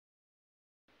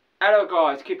Hello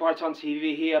guys, Keep Right On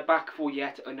TV here, back for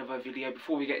yet another video.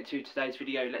 Before we get into today's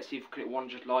video, let's see if we can hit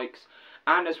 100 likes.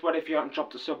 And as well, if you haven't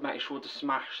dropped a sub, make sure to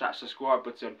smash that subscribe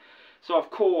button. So of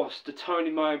course, the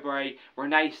Tony Mowbray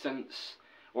Renaissance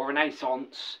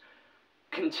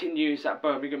continues at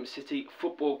Birmingham City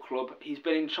Football Club. He's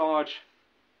been in charge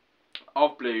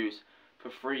of Blues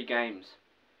for 3 games.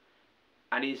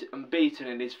 And he's unbeaten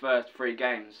in his first 3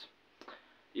 games.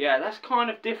 Yeah, that's kind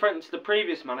of different to the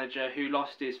previous manager who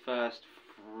lost his first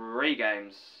 3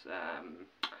 games.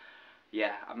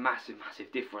 Yeah, a massive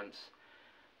difference.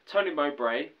 Tony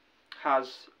Mowbray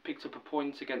has picked up a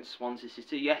point against Swansea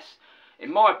City. Yes,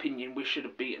 in my opinion, we should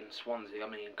have beaten Swansea. I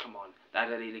mean, come on. They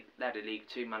had a League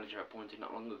 2 manager appointed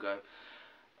not long ago.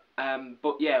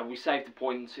 But yeah, we saved the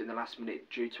point in the last minute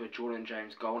due to a Jordan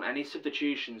James goal. And his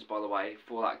substitutions, by the way,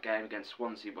 for that game against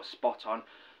Swansea were spot on.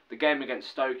 The game against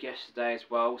Stoke yesterday as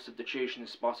well, substitutions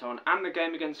spot on. And the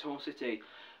game against Hull City,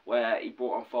 where he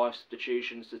brought on 5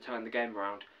 substitutions to turn the game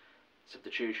around.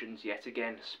 Substitutions, yet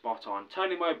again, spot on.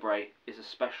 Tony Mowbray is a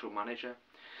special manager.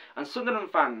 And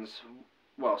Sunderland fans,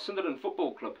 well, Sunderland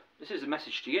Football Club, this is a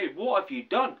message to you. What have you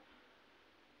done?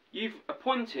 You've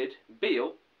appointed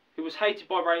Beale, who was hated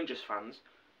by Rangers fans.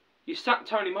 You sacked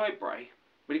Tony Mowbray,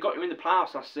 but he got you in the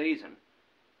playoffs last season.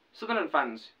 Sunderland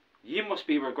fans, you must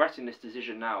be regretting this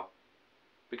decision now.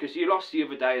 Because you lost the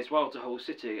other day as well to Hull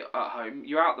City at home.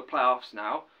 You're out the playoffs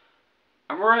now.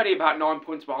 And we're already about 9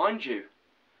 points behind you.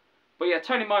 But yeah,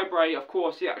 Tony Mowbray, of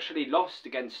course, he actually lost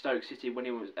against Stoke City when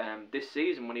he was this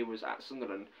season when he was at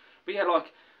Sunderland. But yeah,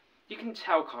 like, you can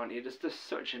tell, can't you? There's just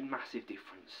such a massive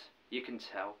difference. You can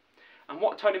tell. And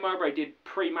what Tony Mowbray did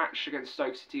pre-match against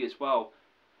Stoke City as well.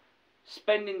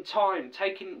 Spending time,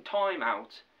 taking time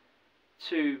out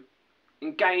to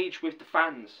engage with the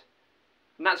fans.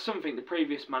 And that's something the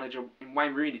previous manager in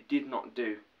Wayne Rooney did not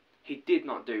do. He did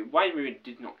not do. Wayne Rooney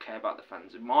did not care about the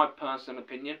fans. In my personal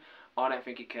opinion, I don't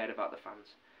think he cared about the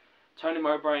fans. Tony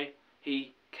Mowbray,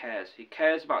 he cares. He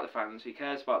cares about the fans. He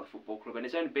cares about the football club. And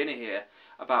he's only been here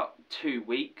about 2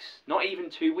 weeks. Not even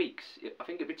 2 weeks. I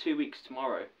think it'll be 2 weeks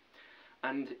tomorrow.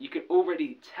 And you can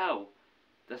already tell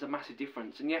there's a massive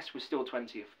difference. And yes, we're still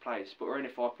 20th place, but we're only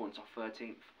 5 points off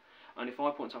 13th. Only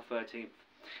 5 points off 13th.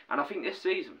 And I think this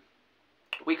season,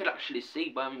 we could actually see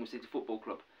Birmingham City Football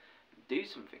Club do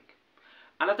something.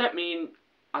 And I don't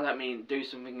mean do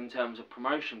something in terms of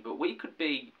promotion, but we could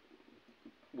be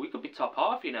top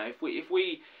half, you know. If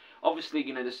we obviously,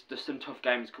 you know, there's some tough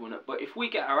games coming up, but if we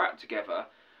get our act together.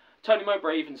 Tony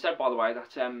Mowbray even said, by the way,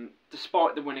 that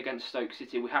despite the win against Stoke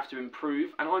City, we have to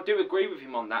improve, and I do agree with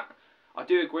him on that.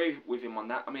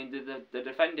 I mean, the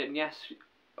defending, yes,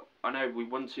 I know we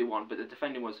won 2-1, but the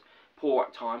defending was poor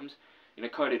at times. You know,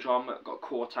 Cody Drum got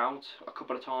caught out a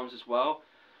couple of times as well.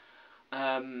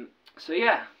 So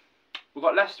yeah, we've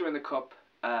got Leicester in the Cup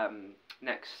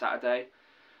next Saturday.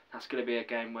 That's going to be a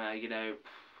game where, you know,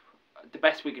 the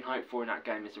best we can hope for in that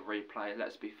game is a replay,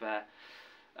 let's be fair.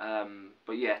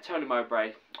 But yeah, Tony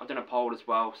Mowbray, I done a poll as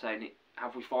well saying,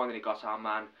 have we finally got our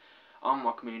man on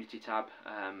my community tab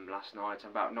last night,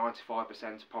 and about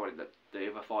 95%, probably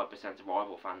the other 5% of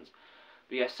rival fans.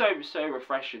 But yeah, so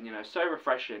refreshing, you know, so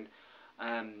refreshing.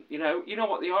 You know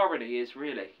what the irony is,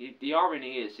 really. The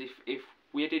irony is, if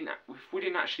we didn't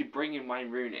actually bring in Wayne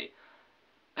Rooney,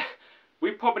 we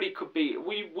would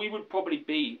probably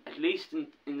be at least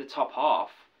in the top half,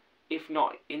 if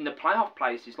not in the playoff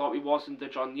places, like we was under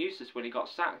John Eustace when he got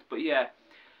sacked. But yeah,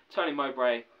 Tony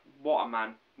Mowbray, what a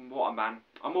man. What a man.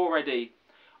 I'm already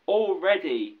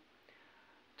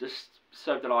just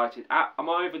so delighted. I'm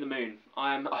over the moon.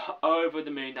 I am over the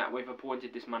moon that we've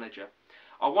appointed this manager.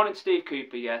 I wanted Steve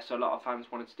Cooper, yes, a lot of fans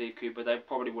wanted Steve Cooper. They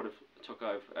probably would have took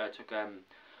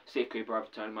Steve Cooper over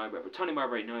Tony Mowbray. But Tony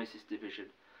Mowbray knows his division.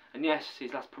 And yes,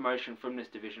 his last promotion from this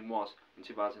division was in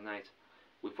 2008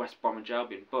 with West Bromwich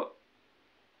Albion. But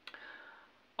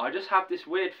I just have this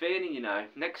weird feeling, you know,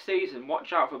 next season,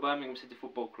 watch out for Birmingham City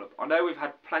Football Club. I know we've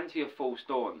had plenty of false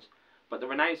dawns, but the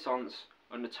Renaissance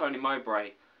under Tony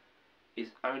Mowbray is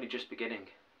only just beginning,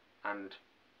 and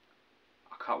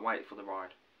I can't wait for the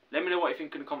ride. Let me know what you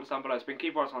think in the comments down below. It's been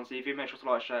Keep Right On TV. Make sure to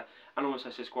like, share, and also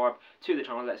subscribe to the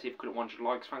channel. Let's see if we can get 100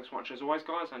 likes. Thanks so much as always,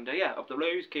 guys, and yeah, up the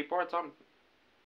Blues, keep right on.